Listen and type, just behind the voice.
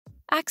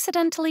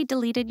Accidentally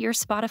deleted your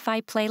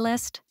Spotify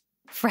playlist?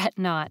 Fret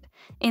not.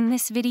 In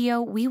this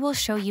video, we will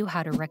show you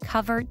how to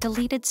recover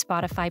deleted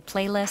Spotify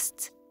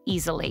playlists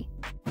easily.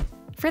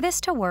 For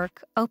this to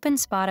work, open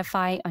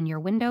Spotify on your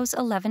Windows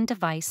 11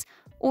 device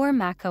or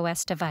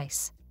macOS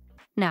device.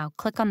 Now,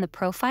 click on the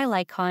profile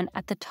icon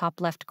at the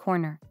top left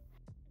corner.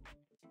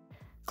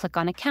 Click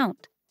on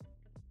Account.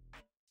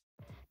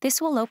 This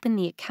will open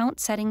the Account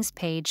Settings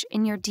page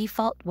in your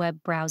default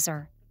web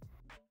browser.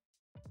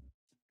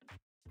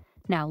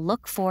 Now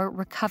look for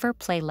Recover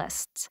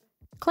Playlists.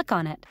 Click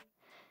on it.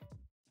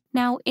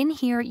 Now in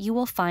here you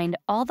will find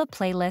all the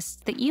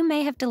playlists that you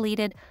may have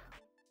deleted.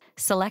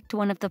 Select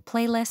one of the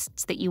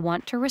playlists that you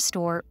want to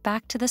restore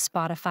back to the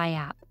Spotify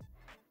app.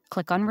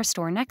 Click on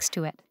Restore next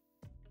to it.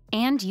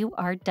 And you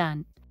are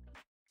done.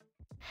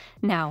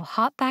 Now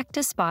hop back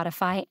to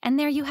Spotify and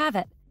there you have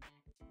it.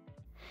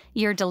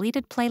 Your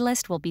deleted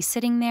playlist will be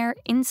sitting there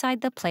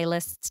inside the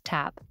Playlists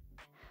tab.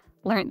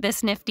 Learned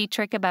this nifty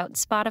trick about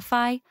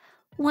Spotify?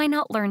 Why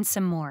not learn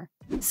some more?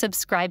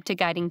 Subscribe to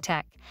Guiding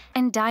Tech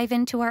and dive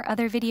into our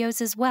other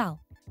videos as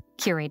well,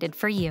 curated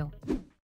for you.